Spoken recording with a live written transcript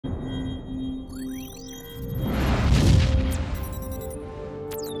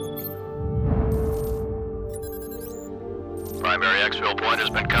exfil point has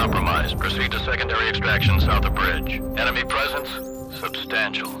been compromised. Proceed to secondary extraction south of bridge. Enemy presence?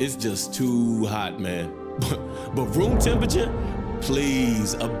 Substantial. It's just too hot, man. But room temperature?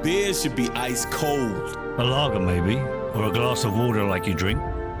 Please, a beer should be ice cold. A lager, maybe. Or a glass of water like you drink.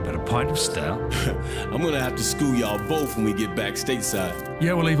 But a pint of stout? I'm gonna have to school y'all both when we get back stateside.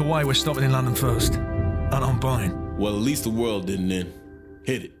 Yeah, well, either way, we're stopping in London first. And I'm buying. Well, at least the world didn't end.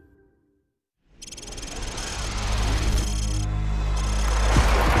 Hit it.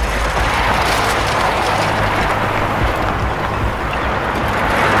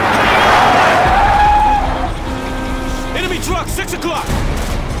 Enemy truck, 6 o'clock!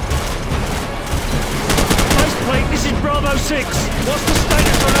 Faceplate, this is Bravo 6. What's the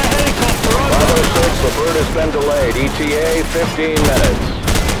status on that helicopter? Bravo 6, the bird has been delayed. ETA 15 minutes.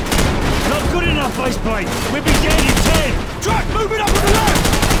 Not good enough, faceplate. We'll be dead in 10. Truck, moving up on the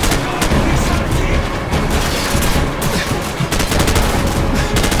left!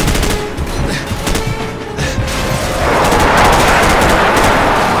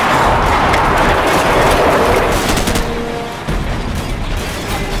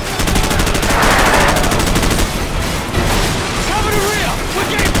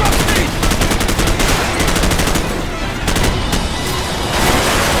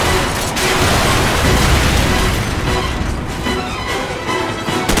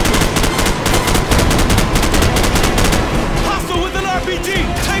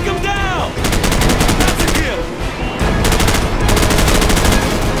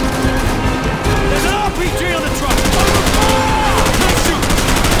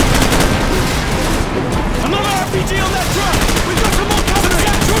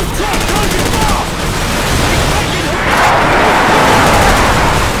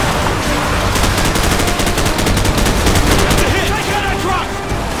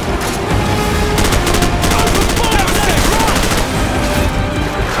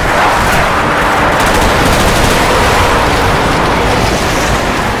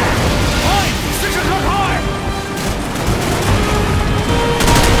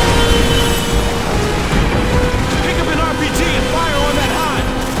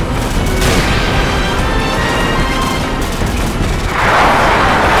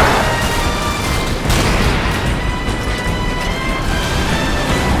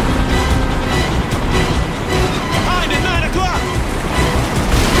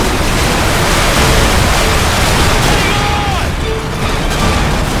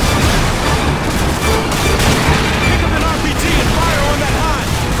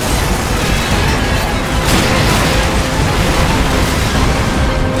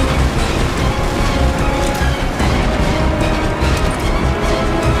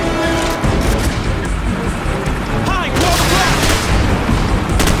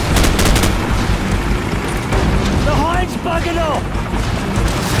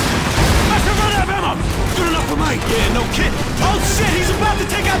 Yeah, no kid. Oh shit, he's about to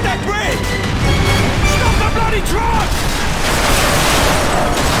take out that bridge! Stop the bloody truck!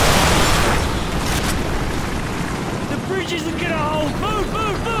 The bridge isn't gonna hold. Move,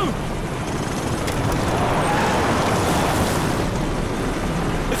 move, move!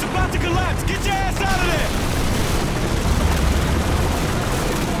 It's about to collapse. Get your ass out of there!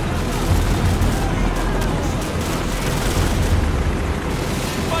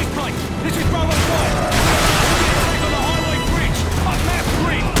 Fight point! This is Bravo 1!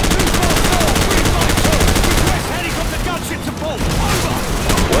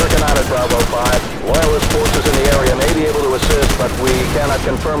 Working on it, Bravo 5. Loyalist forces in the area may be able to assist, but we cannot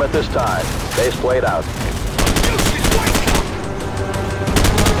confirm at this time. Base played out. Yes,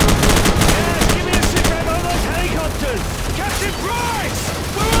 give me a sit rep on those helicopters! Captain Price!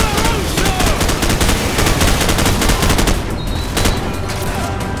 We're on our own, sir!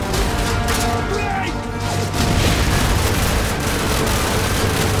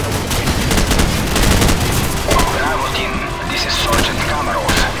 Bravo team, this is Sergeant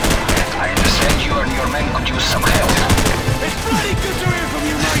Kamaros. I understand you and your men could use some help. It's bloody good to hear from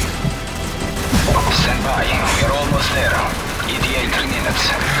you, mate! Stand by, we're almost there. ETA 3 minutes.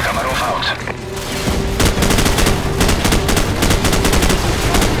 Kamarov out.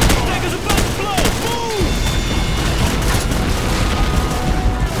 Dagger's about to blow! Move!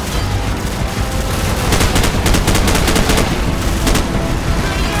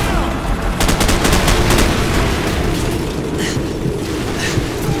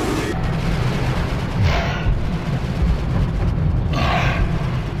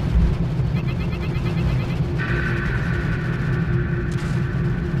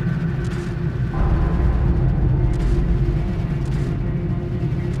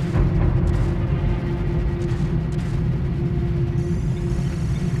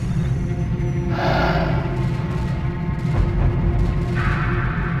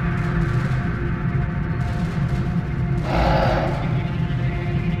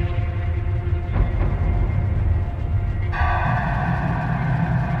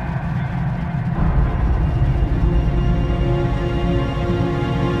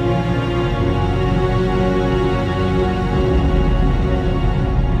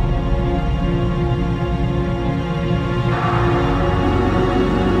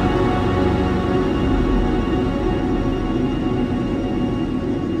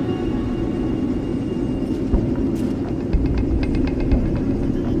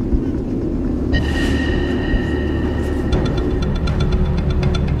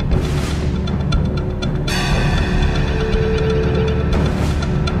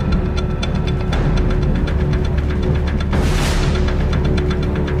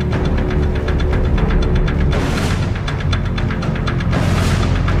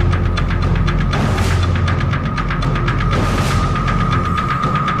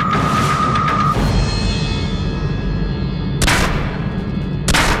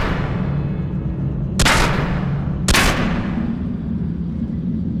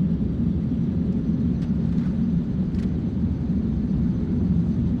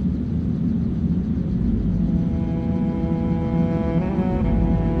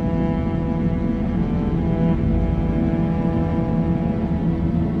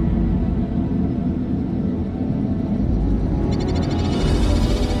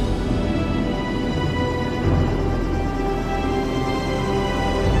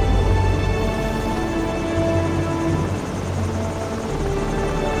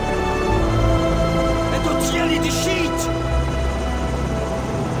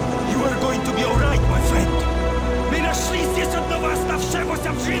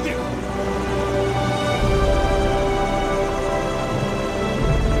 Оставь живых!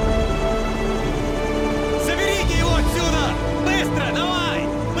 Заберите его отсюда! Быстро, давай!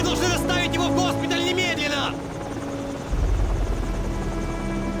 Мы должны доставить его в госпиталь немедленно!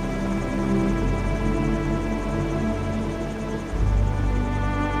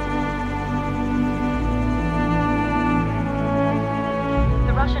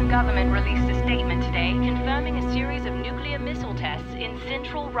 The Russian government released a statement today confirming a series of nuclear missile tests in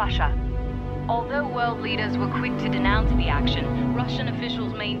central Russia. Although world leaders were quick to denounce the action, Russian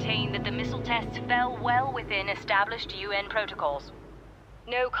officials maintain that the missile tests fell well within established UN protocols.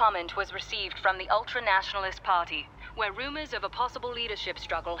 No comment was received from the ultra-nationalist party, where rumors of a possible leadership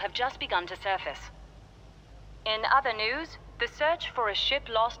struggle have just begun to surface. In other news, the search for a ship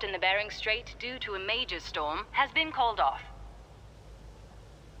lost in the Bering Strait due to a major storm has been called off.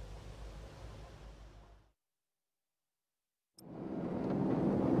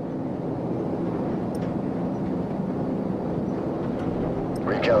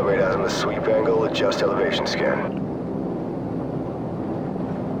 Recalibrate out on the sweep angle, adjust elevation scan.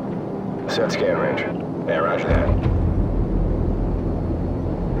 Set scan range. Yeah, roger that.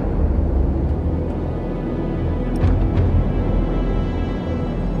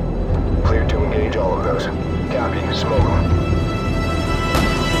 Cleared to engage all of those. Copy. Smoke them.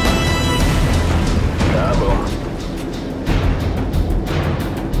 Kaboom.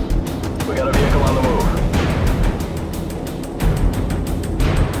 We got a vehicle on the move.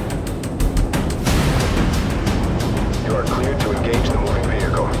 You are cleared to engage the moving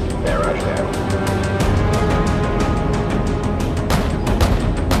vehicle. Yeah, roger that.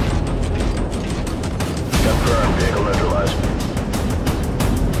 Confirmed. Vehicle neutralized.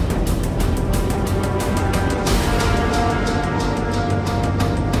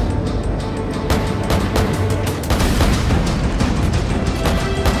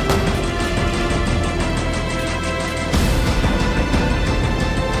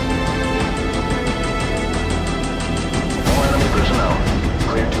 All enemy personnel.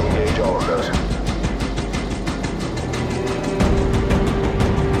 Cleared to engage all of those.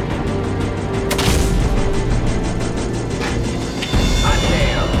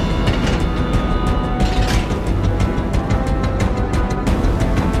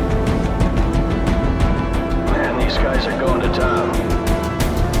 Man, these guys are going to town.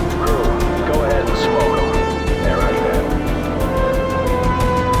 Crew, go ahead and smoke them. Yeah, roger that.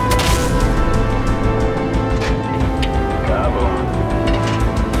 Kaboom.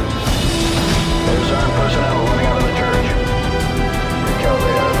 There's armed personnel running out of the church.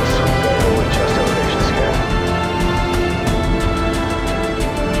 Recalibrate out of the sweep angle with chest elevation scan.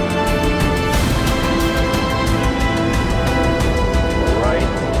 Right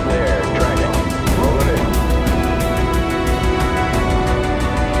there, tracking. Roll it in.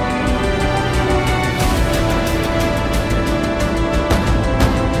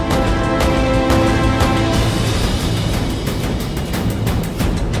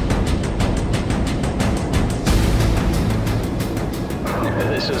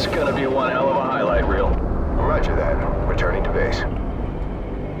 This is gonna be one hell of a highlight reel. Roger that. Returning to base.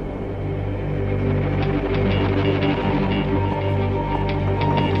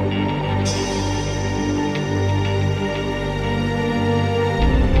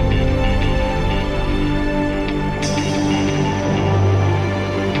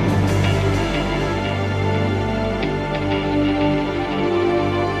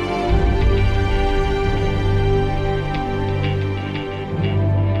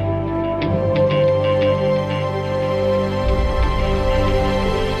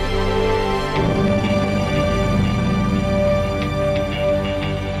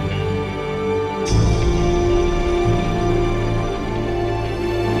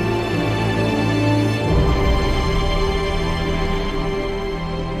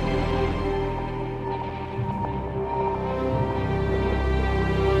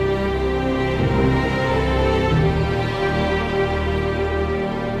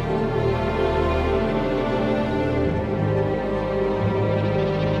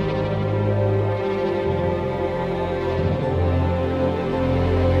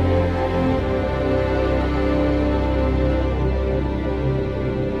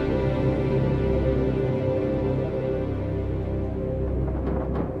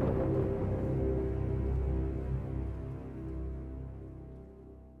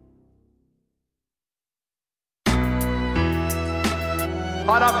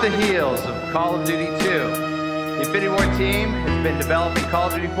 Hot off the heels of Call of Duty 2, the Infinity Ward team has been developing Call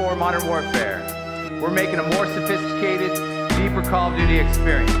of Duty 4 Modern Warfare. We're making a more sophisticated, deeper Call of Duty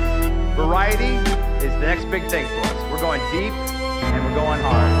experience. Variety is the next big thing for us. We're going deep, and we're we're going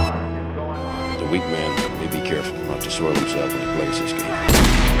hard. The weak man may be careful not to soil himself when he plays this game.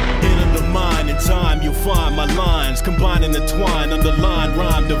 In the mind and time, you'll find my lines combine and entwine, underline,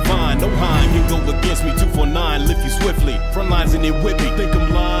 rhyme divine. No Heim can go against me. 249, lift you swiftly. Front lines in it with me. Think I'm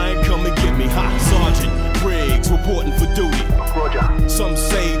lying? Come and get me. Ha, Sergeant Briggs reporting for duty. Roger. Some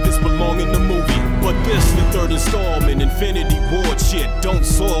say this belong in the movie, but this the third installment. Infinity Ward shit. Don't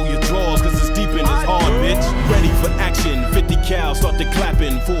soil your drawers, cause it's deep in his hard, bitch. Ready for action. 50 cal started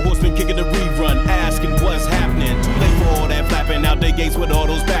clapping. 4 horsemen kicking the rerun, asking what's happening. Too late for all that flapping. Out they gates with all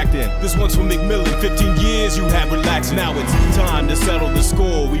those backed in. This one's for McMillan. 15 years you have relaxed. Now it's time to settle the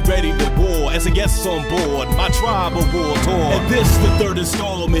score. We ready to war. As a guest on board, my tribe of war tour. And this the third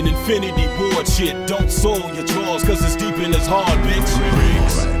installment. Infinity Ward shit. Don't soil your drawers, cause it's deep in his hard, bitch.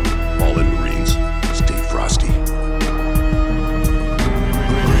 Alright, all in Marines, stay frosty.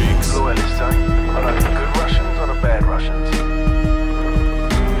 Briggs. Loyalists, eh? Are they good Russians or the bad Russians?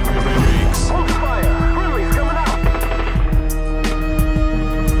 Briggs. Hold fire! Friendly's coming out!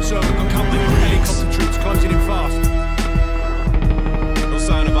 Sir, we've got company helicopter troops closing in fast. No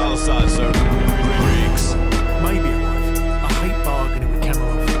sign of our side, sir. Briggs. Maybe alive. I hate bargaining with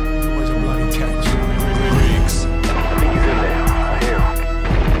Kamarov. It's always a bloody catch. Briggs. He's in there. I hear him.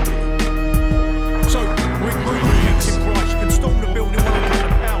 So, recruit Captain Price. You can storm the building while I cut the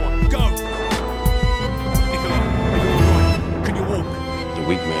power. Go! Nikolai, are you alright? Can you walk? The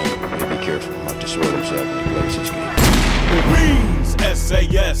weak man may be careful not to soil himself when he plays this game. Marines,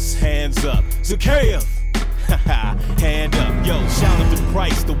 SAS, hands up. Zakhaev, haha, hand up. Yo, shout out to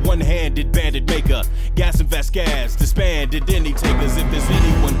Price, the one-handed bandit maker. Gas and Vasquez, disbanded any takers. If there's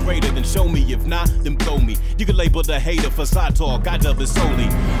anyone greater, then show me. If not, then blow me. You can label the hater for side talk, I dub it solely.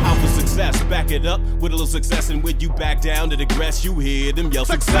 Out for success, back it up with a little success. And when you back down to digress, you hear them yell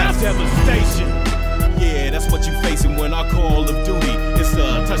success. Devastation. Yeah, that's what you facing when I call of duty. It's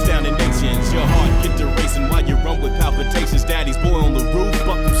a touchdown in nations. Your heart get to racing while you run with palpitations. Daddy's boy on the roof,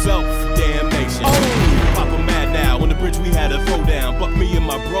 bucked himself, damnation. Oh, Papa mad now. On the bridge we had a throwdown. Buck me and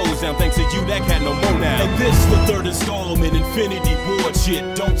my bros down. Thanks to you, that cat no more now. And this the third installment. Infinity Ward shit.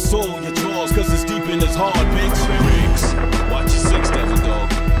 Don't soil your drawers, cause it's deep in his hard, bitch. Briggs, watch your 6, devil dog.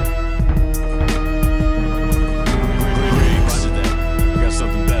 Briggs, roger that. I got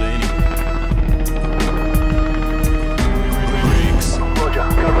something better anyway.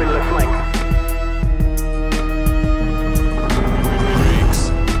 Covering left flank. Briggs,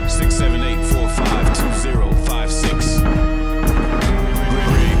 678452056.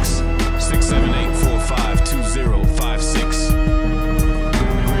 Briggs, 678452056.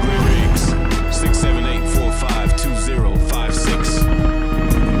 Briggs, 678452056.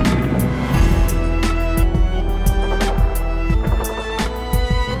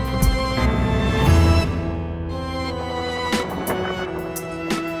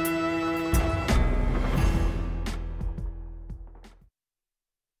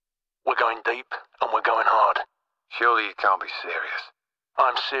 We're going deep and we're going hard. Surely you can't be serious.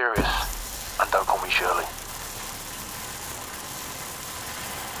 I'm serious. And don't call me Shirley.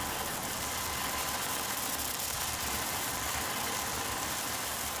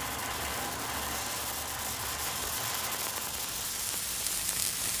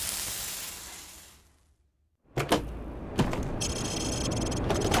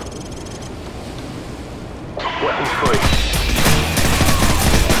 Weapons free.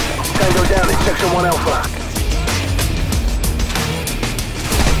 Tango down in Section 1 Alpha.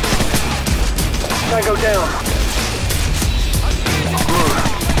 Tango down. Move.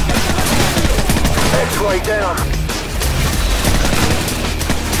 X-ray down.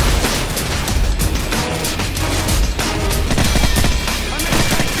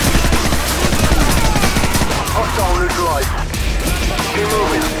 Hostile neutralized. Keep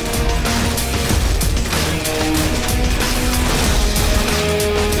moving.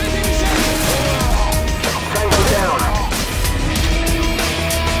 Tango down.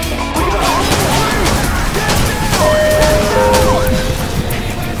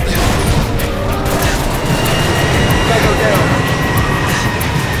 Tango down.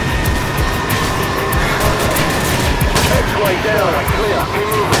 X-ray down. Clear. Keep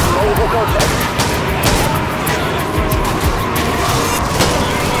moving. Multiple contact.